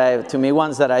something that to me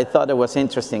once that I thought it was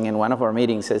interesting in one of our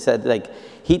meetings. I said, like,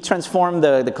 he transformed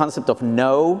the concept of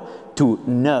no to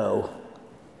know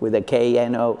with a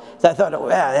K-N-O. So I thought, oh,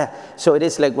 yeah. So it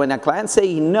is like when a client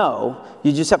say no,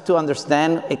 you just have to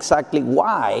understand exactly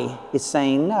why it's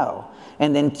saying no,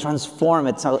 and then transform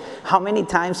it. So how many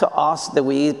times that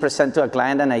we present to a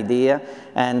client an idea,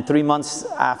 and 3 months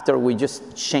after we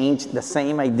just change the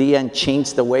same idea and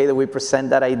change the way that we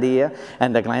present that idea,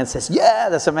 and the client says, yeah,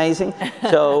 that's amazing.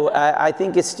 So I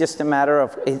think it's just a matter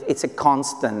of, it's a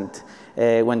constant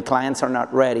when clients are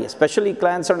not ready, especially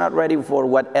clients are not ready for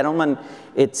what Edelman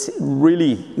it's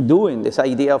really doing, this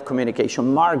idea of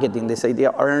communication marketing, this idea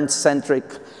of earn-centric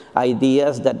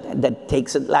ideas that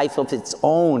takes a life of its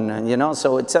own,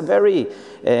 so it's a very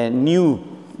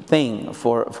new thing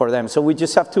for them. So we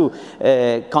just have to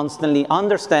constantly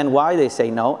understand why they say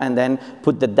no, and then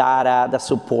put the data that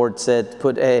supports it,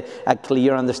 put a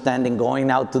clear understanding, going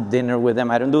out to dinner with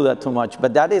them. I don't do that too much,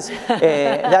 but that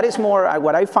is more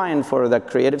what I find for the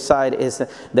creative side is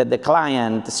that the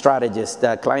client strategist,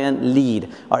 the client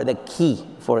lead are the key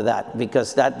for that,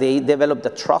 because that they develop the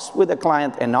trust with the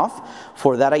client enough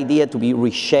for that idea to be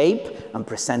reshaped and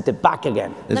presented back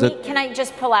again. Can I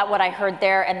just pull out what I heard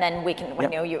there, and then we can,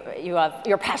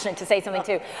 you're passionate to say something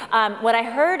too. What I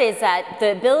heard is that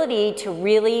the ability to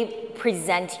really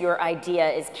present your idea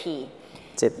is key.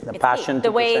 It's the passion key.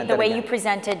 The way you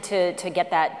presented to get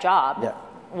that job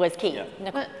was key. Yeah.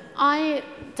 But I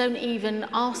don't even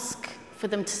ask for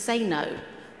them to say no.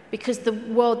 Because the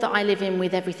world that I live in,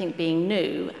 with everything being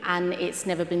new and it's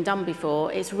never been done before,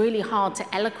 it's really hard to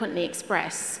eloquently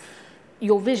express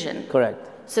your vision. Correct.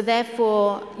 So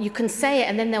therefore, you can say it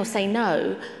and then they'll say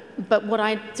no, but what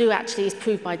I do actually is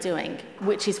prove by doing,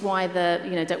 which is why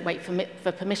don't wait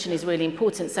for permission is really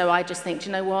important. So I just think,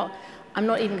 you know what, I'm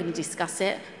not even going to discuss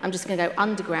it. I'm just going to go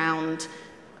underground,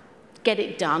 get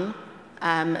it done,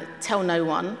 tell no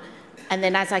one. And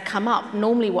then as I come up,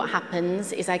 normally what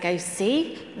happens is I go,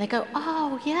 see? And they go,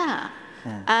 oh, yeah.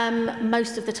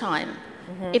 Most of the time.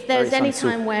 Mm-hmm. If there's any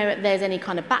time where there's any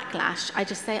kind of backlash, I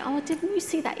just say, oh, didn't you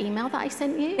see that email that I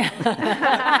sent you? And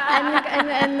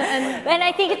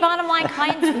I think bottom line,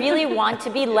 clients really want to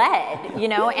be led,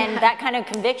 and that kind of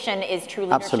conviction is true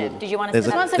leadership. Absolutely. Did you want to say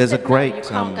that? There's a great, you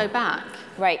can't go back.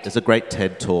 Right. There's a great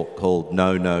TED talk called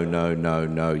No, No, No, No,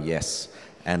 No, Yes.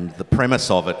 And the premise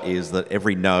of it is that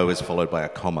every no is followed by a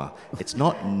comma. It's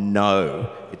not no,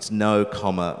 it's no,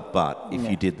 comma, but if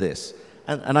you did this.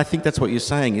 And I think that's what you're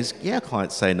saying is,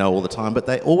 clients say no all the time, but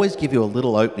they always give you a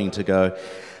little opening to go,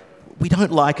 we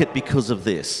don't like it because of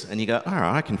this. And you go, all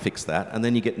right, I can fix that. And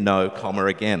then you get no, comma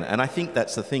again. And I think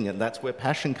that's the thing, and that's where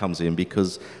passion comes in,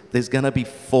 because there's going to be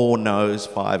 4 no's,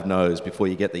 5 no's before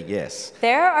you get the yes.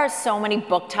 There are so many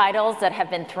book titles that have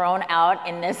been thrown out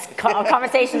in this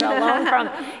conversation alone,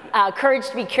 from Courage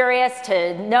to be Curious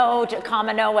to No to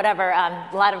comma no, whatever. A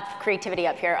lot of creativity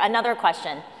up here. Another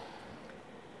question.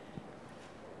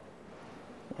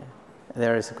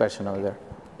 There is a question over there.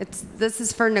 This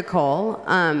is for Nicole.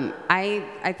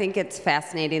 I think it's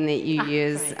fascinating that you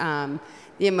use the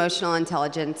emotional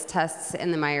intelligence tests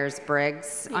and the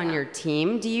Myers-Briggs on your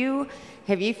team.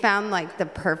 Have you found like the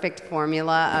perfect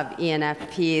formula of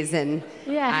ENFPs and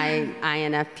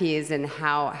INFPs and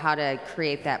how to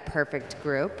create that perfect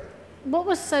group? What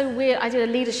was so weird, I did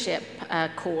a leadership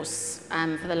course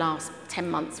for the last 10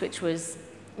 months, which was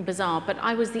bizarre, but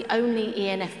I was the only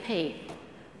ENFP.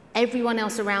 Everyone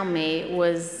else around me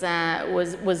was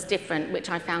different, which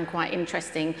I found quite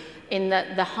interesting, in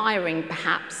that the hiring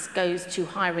perhaps goes to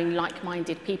hiring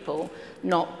like-minded people,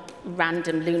 not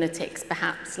random lunatics,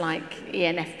 perhaps like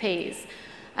ENFPs.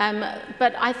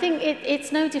 But I think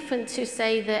it's no different to,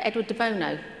 say, the Edward de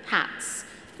Bono hats.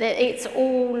 It's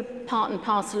all part and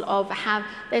parcel of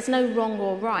there's no wrong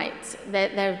or right.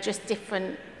 They're just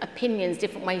different opinions,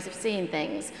 different ways of seeing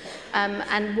things.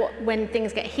 And when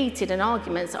things get heated and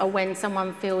arguments are when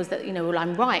someone feels that, well,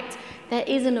 I'm right. There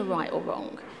isn't a right or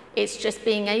wrong. It's just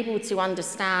being able to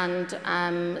understand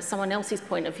someone else's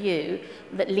point of view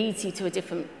that leads you to a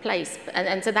different place.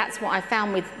 And so that's what I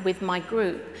found with my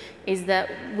group, is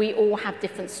that we all have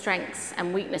different strengths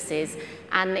and weaknesses.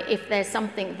 And if there's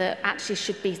something that actually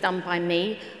should be done by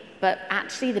me, but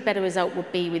actually the better result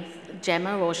would be with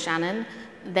Gemma or Shannon,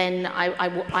 then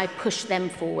I push them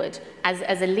forward.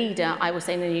 As a leader, I will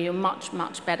say, no, you're much,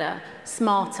 much better,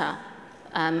 smarter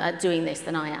at doing this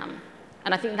than I am.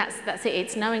 And I think that's it.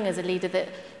 It's knowing as a leader that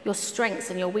your strengths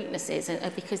and your weaknesses,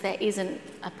 because there isn't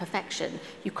a perfection.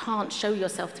 You can't show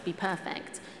yourself to be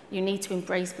perfect. You need to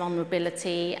embrace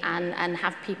vulnerability and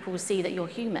have people see that you're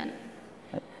human.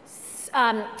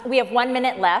 We have 1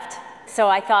 minute left, so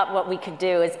I thought what we could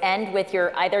do is end with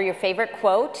either your favorite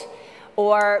quote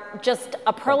or just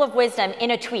a pearl of wisdom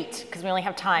in a tweet, because we only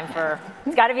have time for,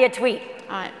 it's got to be a tweet.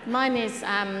 All right, mine is,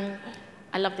 I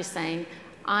love this saying,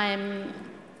 I'm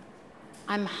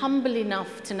humble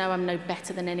enough to know I'm no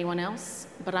better than anyone else,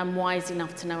 but I'm wise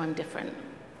enough to know I'm different.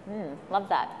 Love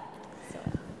that.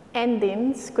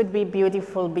 Endings could be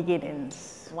beautiful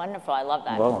beginnings. Wonderful, I love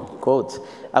that. Well, quote.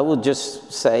 I would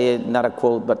just say, not a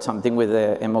quote, but something with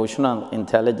emotional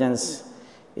intelligence.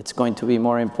 It's going to be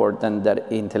more important than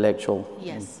intellectual.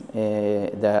 Yes.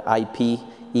 The IP,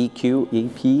 EQ,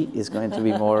 EP is going to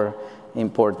be more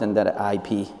important than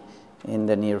IP in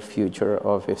the near future,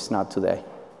 or if it's not today.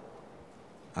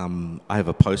 I have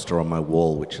a poster on my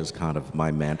wall, which is kind of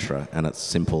my mantra, and it's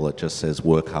simple. It just says,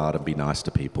 work hard and be nice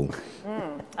to people.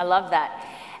 I love that.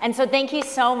 And so thank you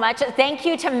so much. Thank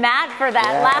you to Matt for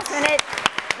that last minute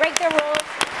break the rules.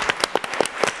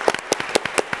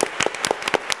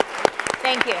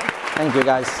 Thank you. Thank you,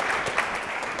 guys.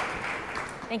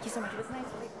 Thank you so much. It was nice.